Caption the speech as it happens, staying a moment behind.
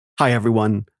Hi,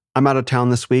 everyone. I'm out of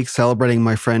town this week celebrating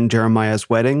my friend Jeremiah's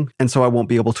wedding, and so I won't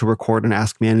be able to record and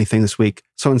Ask Me Anything this week.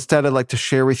 So instead, I'd like to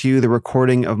share with you the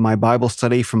recording of my Bible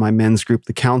study from my men's group,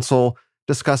 The Council,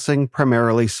 discussing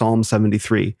primarily Psalm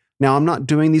 73. Now, I'm not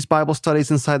doing these Bible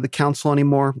studies inside the Council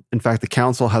anymore. In fact, the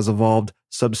Council has evolved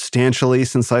substantially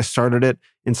since I started it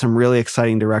in some really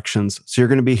exciting directions. So you're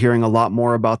going to be hearing a lot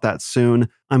more about that soon.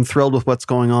 I'm thrilled with what's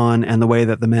going on and the way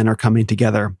that the men are coming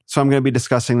together. So I'm going to be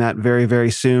discussing that very,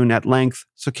 very soon at length.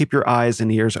 So keep your eyes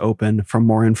and ears open for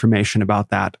more information about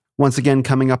that. Once again,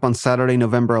 coming up on Saturday,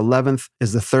 November 11th,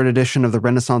 is the third edition of the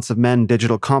Renaissance of Men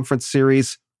Digital Conference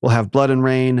Series. We'll have Blood and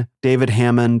Rain, David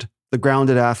Hammond, The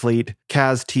Grounded Athlete,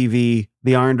 Kaz TV,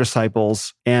 The Iron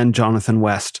Disciples, and Jonathan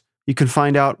West. You can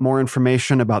find out more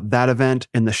information about that event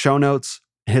in the show notes.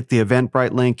 Hit the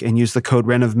Eventbrite link and use the code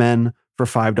RENOFMEN for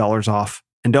 $5 off.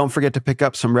 And don't forget to pick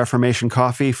up some Reformation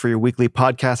coffee for your weekly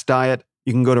podcast diet.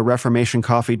 You can go to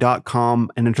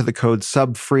reformationcoffee.com and enter the code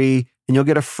SUBFREE, and you'll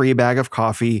get a free bag of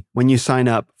coffee when you sign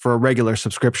up for a regular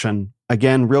subscription.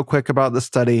 Again, real quick about the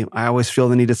study, I always feel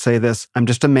the need to say this. I'm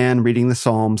just a man reading the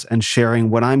Psalms and sharing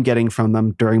what I'm getting from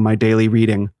them during my daily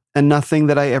reading. And nothing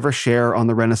that I ever share on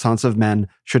the Renaissance of Men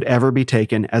should ever be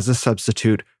taken as a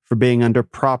substitute for being under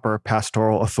proper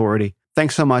pastoral authority.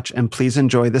 Thanks so much, and please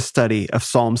enjoy this study of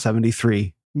Psalm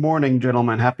 73. Morning,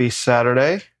 gentlemen. Happy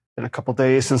Saturday. Been a couple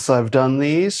days since I've done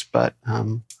these, but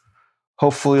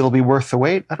hopefully it'll be worth the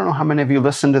wait. I don't know how many of you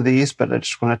listen to these, but I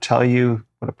just want to tell you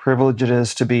what a privilege it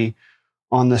is to be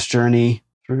on this journey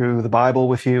through the Bible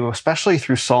with you, especially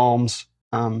through Psalms.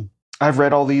 I've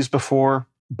read all these before,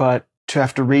 but to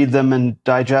have to read them and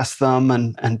digest them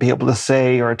and be able to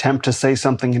say or attempt to say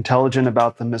something intelligent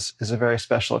about them is a very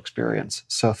special experience.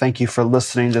 So thank you for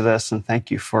listening to this, and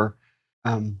thank you for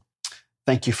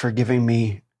giving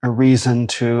me a reason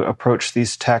to approach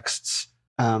these texts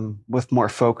with more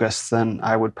focus than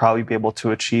I would probably be able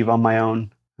to achieve on my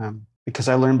own, because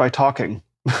I learn by talking,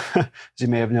 as you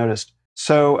may have noticed.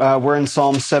 So we're in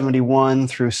Psalm 71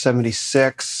 through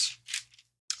 75.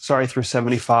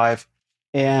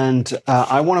 And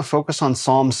I want to focus on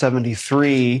Psalm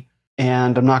 73,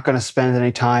 and I'm not going to spend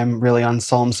any time really on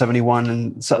Psalm 71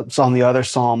 and on the other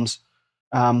Psalms.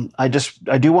 I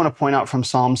do want to point out from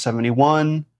Psalm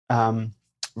 71,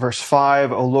 verse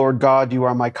 5, O Lord God, you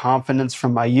are my confidence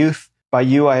from my youth. By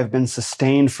you I have been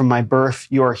sustained from my birth.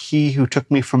 You are he who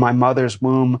took me from my mother's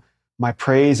womb. My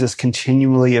praise is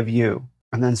continually of you.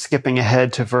 And then skipping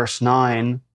ahead to verse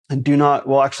 9, and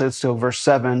it's still verse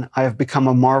 7, I have become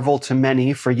a marvel to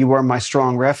many, for you are my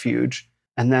strong refuge.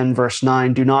 And then verse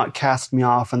 9, do not cast me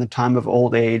off in the time of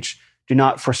old age. Do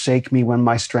not forsake me when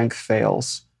my strength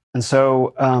fails. And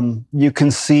so you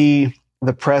can see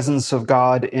the presence of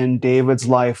God in David's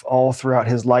life all throughout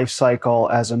his life cycle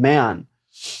as a man.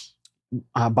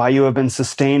 By you have been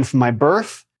sustained from my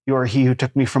birth. You are he who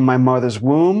took me from my mother's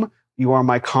womb. You are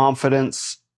my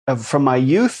confidence from my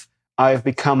youth. I have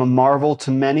become a marvel to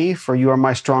many, for you are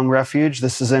my strong refuge.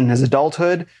 This is in his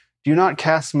adulthood. Do not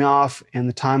cast me off in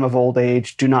the time of old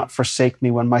age. Do not forsake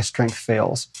me when my strength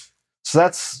fails. So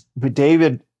that's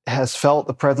David has felt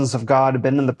the presence of God,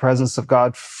 been in the presence of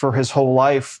God for his whole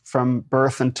life, from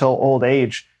birth until old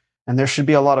age. And there should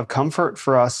be a lot of comfort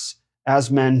for us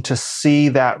as men to see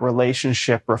that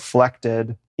relationship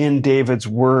reflected in David's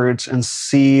words and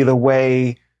see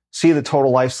the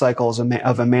total life cycle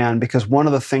of a man, because one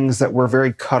of the things that we're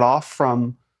very cut off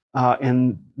from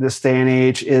in this day and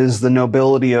age is the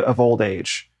nobility of old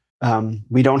age.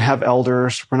 We don't have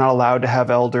elders. We're not allowed to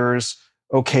have elders.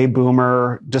 Okay,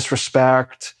 boomer,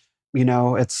 disrespect.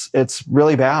 It's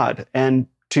really bad. And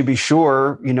to be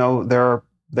sure, there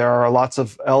are lots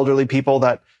of elderly people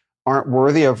that aren't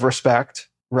worthy of respect,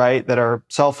 right? That are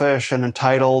selfish and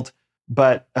entitled.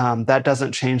 But that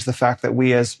doesn't change the fact that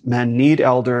we as men need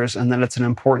elders, and that it's an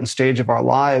important stage of our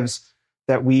lives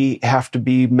that we have to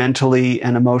be mentally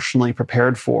and emotionally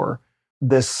prepared for.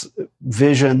 This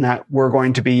vision that we're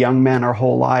going to be young men our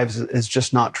whole lives is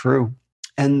just not true.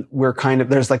 And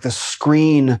there's like this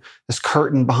screen, this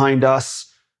curtain behind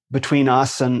us, between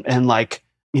us and late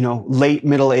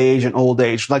middle age and old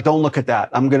age. Like, don't look at that.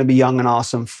 I'm going to be young and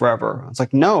awesome forever. It's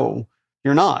like, no,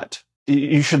 you're not.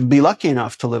 You should be lucky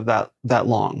enough to live that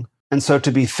long. And so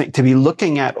to be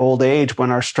looking at old age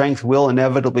when our strength will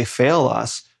inevitably fail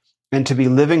us, and to be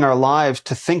living our lives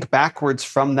to think backwards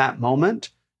from that moment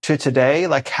to today,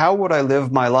 like, how would I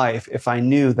live my life if I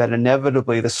knew that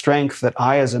inevitably the strength that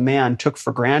I as a man took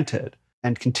for granted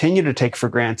and continue to take for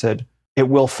granted, it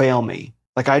will fail me.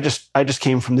 Like, I just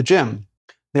came from the gym.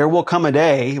 There will come a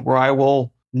day where I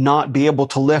will not be able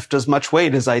to lift as much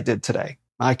weight as I did today.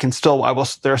 I will,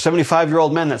 there are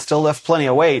 75-year-old men that still lift plenty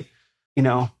of weight,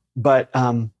 but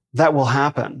that will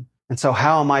happen. And so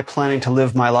how am I planning to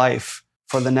live my life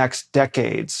for the next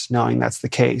decades, knowing that's the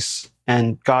case?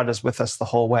 And God is with us the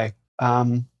whole way.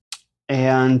 Psalm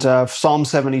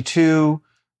 72,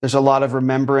 there's a lot of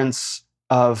remembrance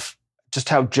of just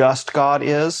how just God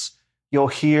is. You'll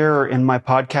hear in my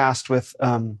podcast with,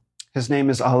 his name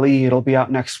is Ali, it'll be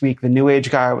out next week, the New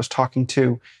Age guy I was talking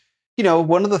to.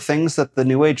 One of the things that the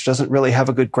New Age doesn't really have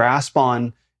a good grasp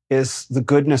on is the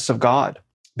goodness of God,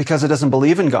 because it doesn't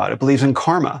believe in God. It believes in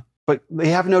karma, but they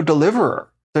have no deliverer.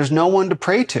 There's no one to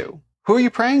pray to. Who are you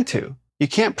praying to? You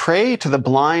can't pray to the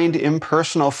blind,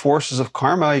 impersonal forces of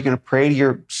karma. You're going to pray to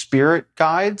your spirit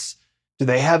guides. Do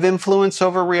they have influence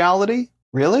over reality?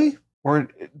 Really? Or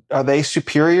are they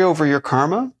superior over your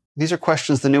karma? These are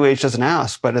questions the New Age doesn't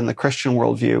ask, but in the Christian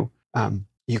worldview,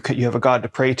 you have a God to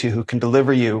pray to who can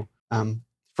deliver you.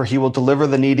 For he will deliver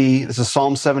the needy. This is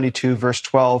Psalm 72, verse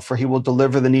 12. For he will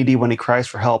deliver the needy when he cries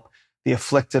for help, the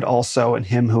afflicted also, and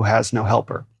him who has no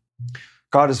helper.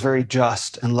 God is very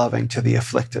just and loving to the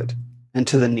afflicted and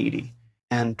to the needy.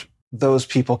 And those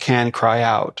people can cry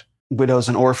out. Widows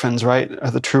and orphans, right?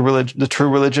 The true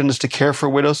religion is to care for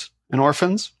widows and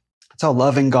orphans. That's how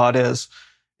loving God is.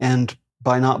 And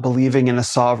by not believing in a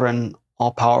sovereign,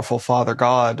 all-powerful Father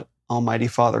God, Almighty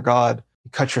Father God,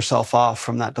 you cut yourself off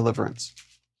from that deliverance.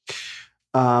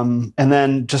 And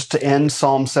then just to end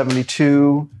Psalm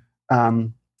 72,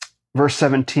 verse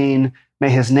 17, may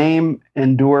his name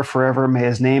endure forever. May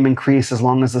his name increase as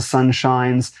long as the sun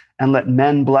shines. And let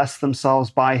men bless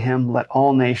themselves by him. Let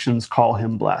all nations call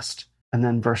him blessed. And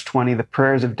then verse 20, the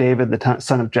prayers of David, the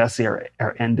son of Jesse,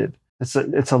 are ended.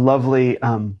 It's a lovely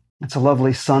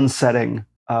sunsetting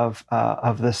of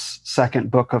this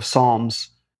second book of Psalms,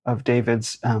 of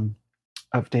David's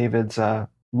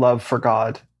love for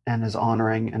God and his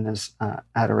honoring and his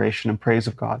adoration and praise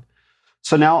of God.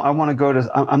 So now I want to go to,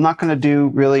 I'm not going to do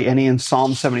really any in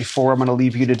Psalm 74. I'm going to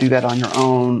leave you to do that on your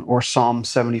own, or Psalm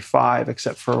 75,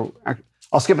 except for,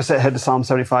 I'll skip ahead to Psalm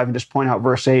 75 and just point out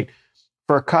verse 8.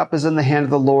 For a cup is in the hand of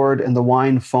the Lord, and the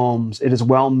wine foams. It is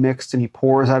well mixed, and he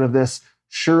pours out of this.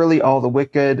 Surely all the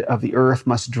wicked of the earth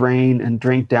must drain and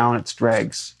drink down its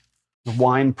dregs. The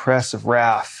winepress of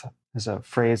wrath is a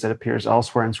phrase that appears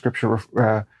elsewhere in Scripture,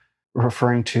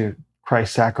 referring to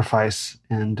Christ's sacrifice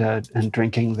and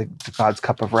drinking the God's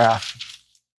cup of wrath.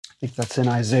 I think that's in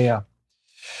Isaiah.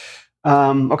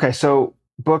 Okay, so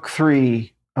book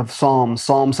 3 of Psalms,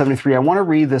 Psalm 73. I want to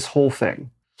read this whole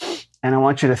thing, and I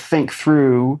want you to think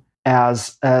through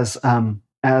as I'm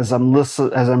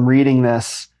reading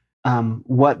this,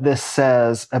 what this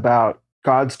says about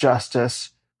God's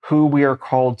justice, who we are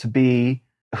called to be,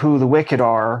 who the wicked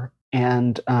are,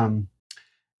 and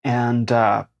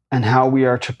how we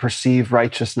are to perceive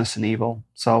righteousness and evil.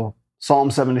 So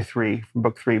Psalm 73 from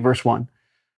book 3, verse 1.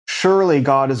 Surely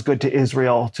God is good to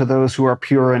Israel, to those who are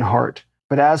pure in heart.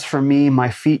 But as for me, my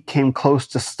feet came close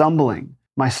to stumbling.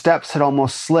 My steps had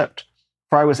almost slipped,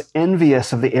 for I was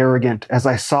envious of the arrogant as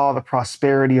I saw the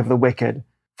prosperity of the wicked.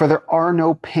 For there are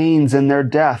no pains in their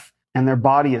death, and their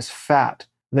body is fat.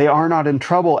 They are not in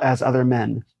trouble as other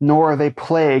men, nor are they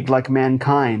plagued like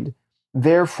mankind.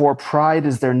 Therefore pride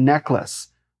is their necklace.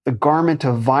 The garment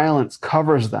of violence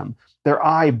covers them. Their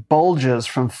eye bulges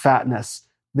from fatness.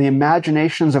 The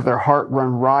imaginations of their heart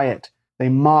run riot. They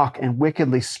mock and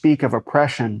wickedly speak of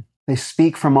oppression. They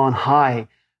speak from on high.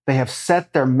 They have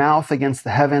set their mouth against the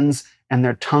heavens, and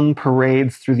their tongue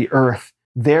parades through the earth.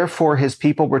 Therefore his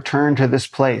people return to this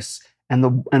place,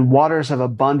 and waters of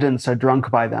abundance are drunk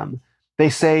by them. They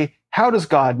say, how does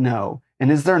God know?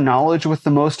 And is there knowledge with the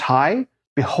Most High?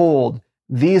 Behold,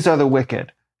 these are the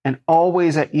wicked, and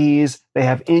always at ease they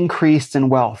have increased in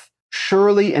wealth.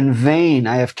 Surely in vain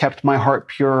I have kept my heart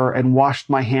pure and washed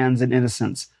my hands in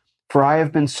innocence, for I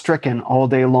have been stricken all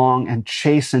day long and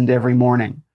chastened every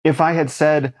morning. If I had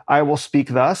said, I will speak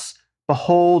thus,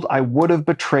 behold, I would have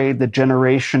betrayed the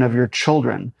generation of your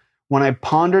children. When I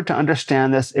pondered to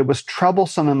understand this, it was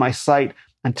troublesome in my sight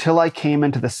until I came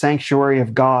into the sanctuary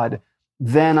of God.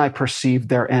 Then I perceived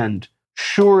their end.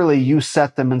 Surely you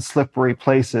set them in slippery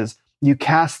places. You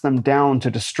cast them down to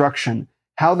destruction.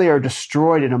 How they are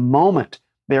destroyed in a moment.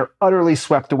 They are utterly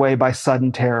swept away by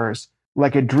sudden terrors.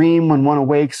 Like a dream when one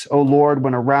awakes, O Lord,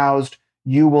 when aroused,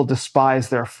 you will despise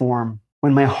their form.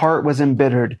 When my heart was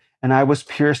embittered and I was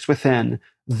pierced within,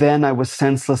 then I was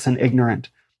senseless and ignorant.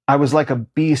 I was like a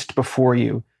beast before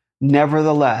you.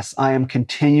 Nevertheless, I am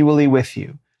continually with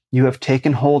you. You have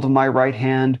taken hold of my right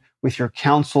hand. With your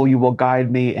counsel you will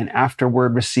guide me, and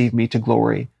afterward receive me to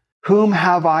glory. Whom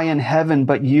have I in heaven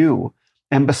but you?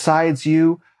 And besides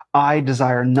you, I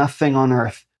desire nothing on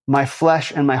earth. My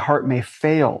flesh and my heart may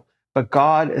fail, but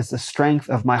God is the strength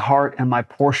of my heart and my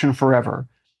portion forever.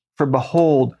 For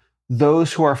behold,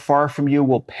 those who are far from you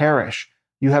will perish.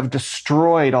 You have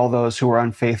destroyed all those who are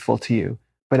unfaithful to you.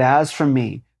 But as for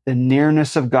me, the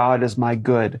nearness of God is my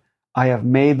good. I have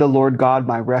made the Lord God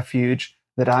my refuge,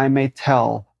 that I may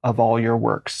tell of all your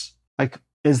works. Like,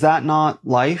 is that not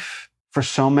life for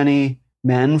so many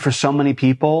men, for so many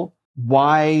people?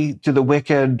 Why do the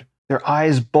wicked, their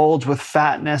eyes bulge with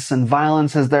fatness, and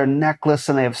violence is their necklace,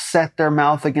 and they have set their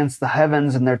mouth against the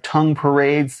heavens, and their tongue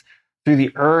parades through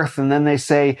the earth? And then they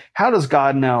say, how does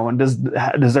God know? And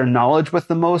does their knowledge with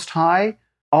the Most High?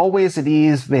 Always at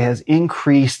ease, they has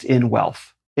increased in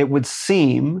wealth. It would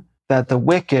seem that the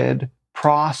wicked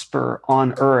prosper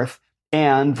on earth.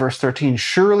 And verse 13,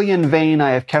 surely in vain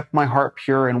I have kept my heart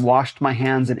pure and washed my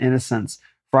hands in innocence,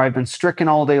 for I have been stricken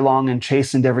all day long and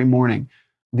chastened every morning.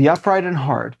 The upright in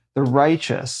heart, the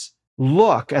righteous,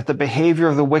 look at the behavior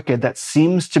of the wicked that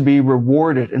seems to be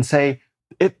rewarded and say,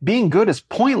 being good is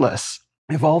pointless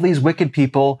if all these wicked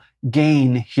people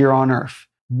gain here on earth.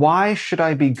 Why should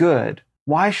I be good?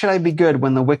 Why should I be good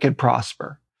when the wicked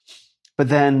prosper? But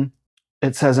then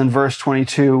it says in verse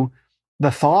 22, the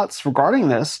thoughts regarding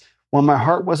this, when my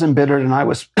heart was embittered and I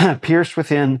was pierced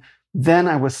within, then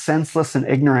I was senseless and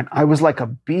ignorant. I was like a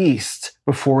beast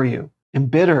before you,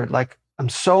 embittered, like I'm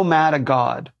so mad at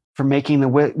God for making the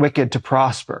wicked to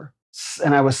prosper.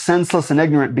 And I was senseless and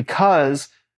ignorant because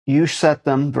you set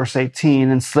them, verse 18,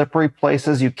 in slippery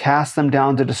places. You cast them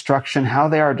down to destruction. How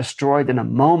they are destroyed in a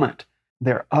moment.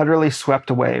 They're utterly swept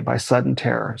away by sudden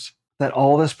terrors. That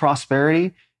all this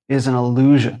prosperity is an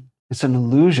illusion. It's an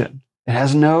illusion. It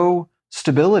has no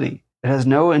stability. It has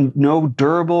no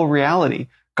durable reality.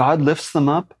 God lifts them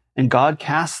up and God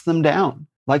casts them down.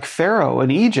 Like Pharaoh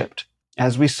in Egypt,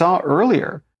 as we saw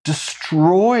earlier,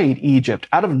 destroyed Egypt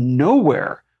out of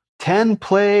nowhere. 10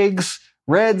 plagues,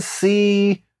 Red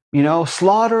Sea,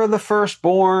 slaughter of the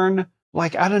firstborn,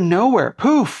 like out of nowhere.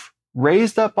 Poof!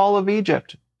 Raised up all of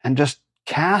Egypt and just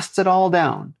cast it all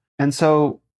down. And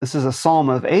so this is a psalm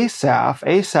of Asaph.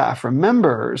 Asaph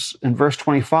remembers in verse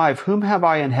 25, whom have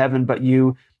I in heaven but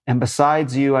you? And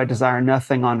besides you, I desire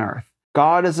nothing on earth.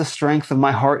 God is the strength of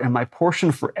my heart and my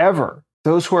portion forever.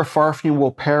 Those who are far from you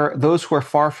will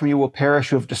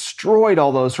perish. You have destroyed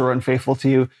all those who are unfaithful to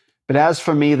you. But as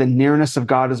for me, the nearness of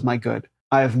God is my good.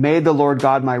 I have made the Lord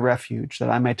God my refuge, that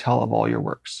I may tell of all your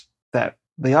works. That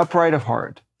the upright of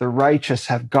heart, the righteous,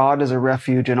 have God as a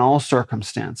refuge in all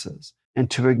circumstances. And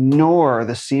to ignore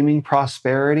the seeming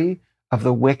prosperity of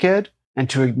the wicked and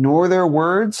to ignore their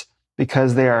words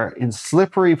because they are in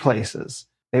slippery places,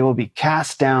 they will be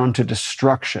cast down to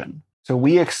destruction. So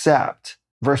we accept,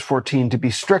 verse 14, to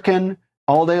be stricken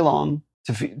all day long,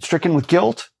 to be stricken with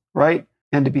guilt, right?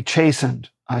 And to be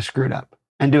chastened. I screwed up.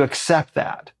 And to accept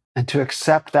that, and to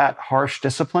accept that harsh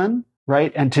discipline,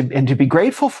 right? And to be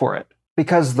grateful for it,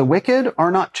 because the wicked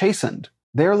are not chastened.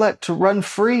 They're let to run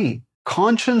free.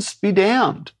 Conscience be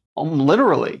damned.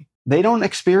 Literally. They don't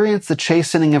experience the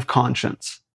chastening of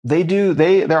conscience.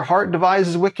 Their heart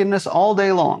devises wickedness all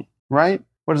day long, right?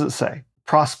 What does it say?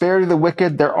 Prosperity of the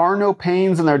wicked, there are no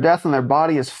pains in their death, and their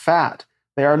body is fat.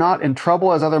 They are not in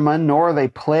trouble as other men, nor are they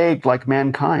plagued like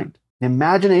mankind. The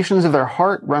imaginations of their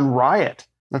heart run riot.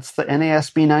 That's the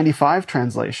NASB 95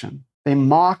 translation. They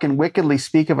mock and wickedly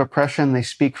speak of oppression. They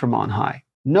speak from on high.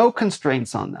 No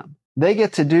constraints on them. They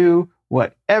get to do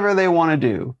whatever they want to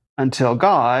do until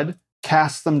God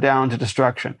casts them down to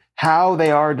destruction. How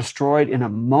they are destroyed in a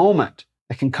moment.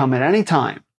 It can come at any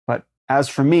time. But as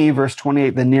for me, verse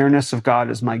 28, the nearness of God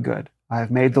is my good. I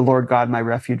have made the Lord God my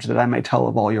refuge, that I may tell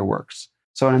of all your works.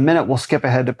 So in a minute, we'll skip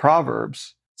ahead to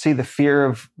Proverbs. See, the fear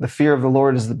of the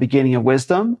Lord is the beginning of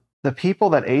wisdom. The people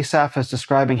that Asaph is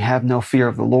describing have no fear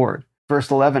of the Lord.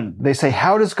 Verse 11, they say,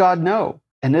 how does God know?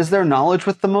 And is there knowledge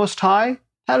with the Most High?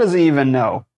 How does he even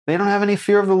know? They don't have any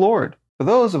fear of the Lord. For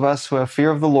those of us who have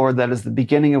fear of the Lord, that is the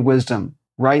beginning of wisdom,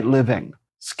 right living,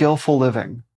 skillful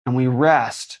living, and we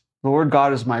rest. The Lord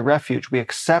God is my refuge. We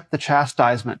accept the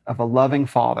chastisement of a loving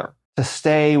Father to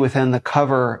stay within the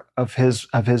cover of his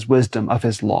wisdom, of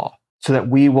his law, so that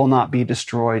we will not be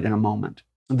destroyed in a moment.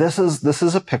 This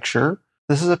is a picture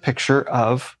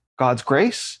of God's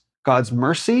grace, God's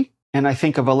mercy, and I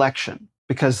think of election,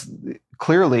 because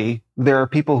clearly there are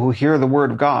people who hear the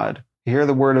word of God, hear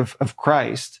the word of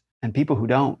Christ, and people who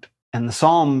don't. And the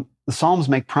Psalms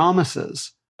make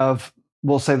promises of,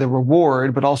 we'll say, the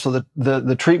reward, but also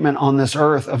the treatment on this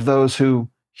earth of those who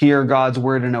hear God's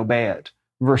word and obey it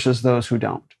versus those who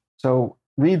don't. So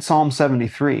read Psalm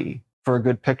 73 for a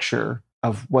good picture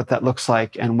of what that looks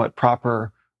like and what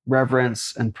proper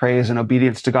reverence and praise and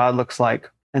obedience to God looks like.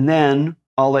 And then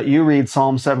I'll let you read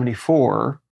Psalm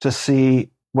 74 to see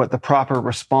what the proper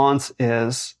response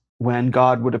is when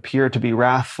God would appear to be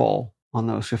wrathful on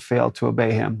those who fail to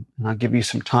obey him. And I'll give you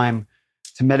some time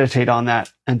to meditate on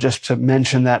that. And just to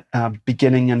mention that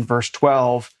beginning in verse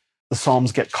 12, the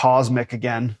Psalms get cosmic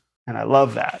again. And I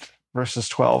love that. Verses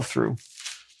 12 through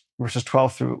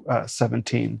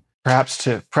 17. Perhaps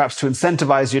to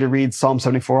incentivize you to read Psalm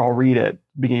 74, I'll read it,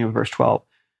 beginning of verse 12.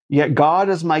 Yet God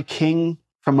is my king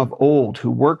from of old,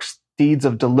 who works deeds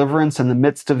of deliverance in the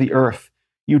midst of the earth.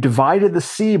 You divided the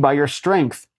sea by your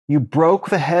strength. You broke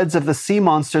the heads of the sea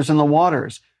monsters in the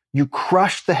waters. You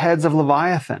crushed the heads of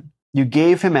Leviathan. You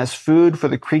gave him as food for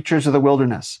the creatures of the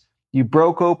wilderness. You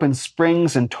broke open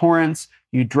springs and torrents.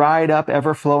 You dried up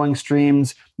ever-flowing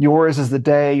streams. Yours is the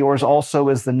day, yours also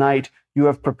is the night. You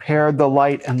have prepared the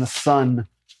light and the sun.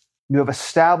 You have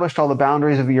established all the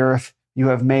boundaries of the earth. You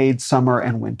have made summer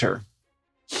and winter.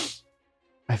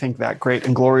 I think that great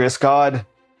and glorious God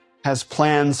has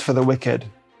plans for the wicked,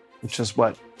 which is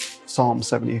what Psalm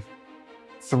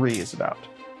 73 is about.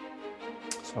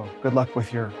 So good luck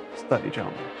with your study,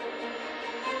 gentlemen.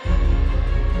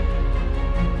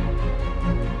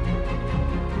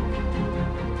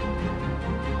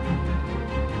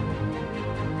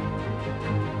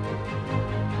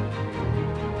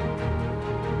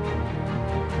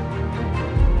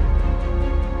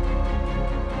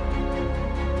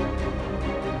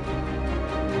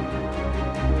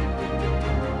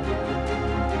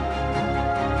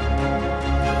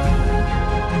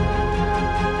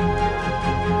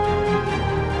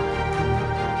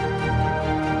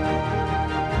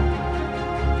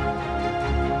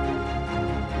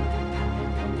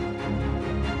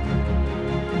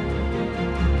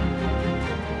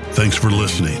 Thanks for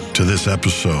listening to this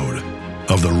episode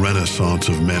of the Renaissance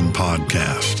of Men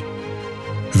podcast.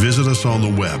 Visit us on the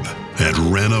web at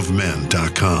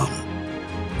renofmen.com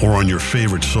or on your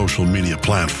favorite social media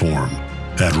platform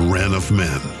at Ren of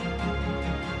Men.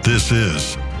 This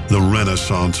is the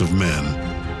Renaissance of Men.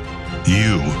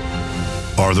 You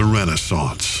are the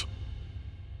Renaissance.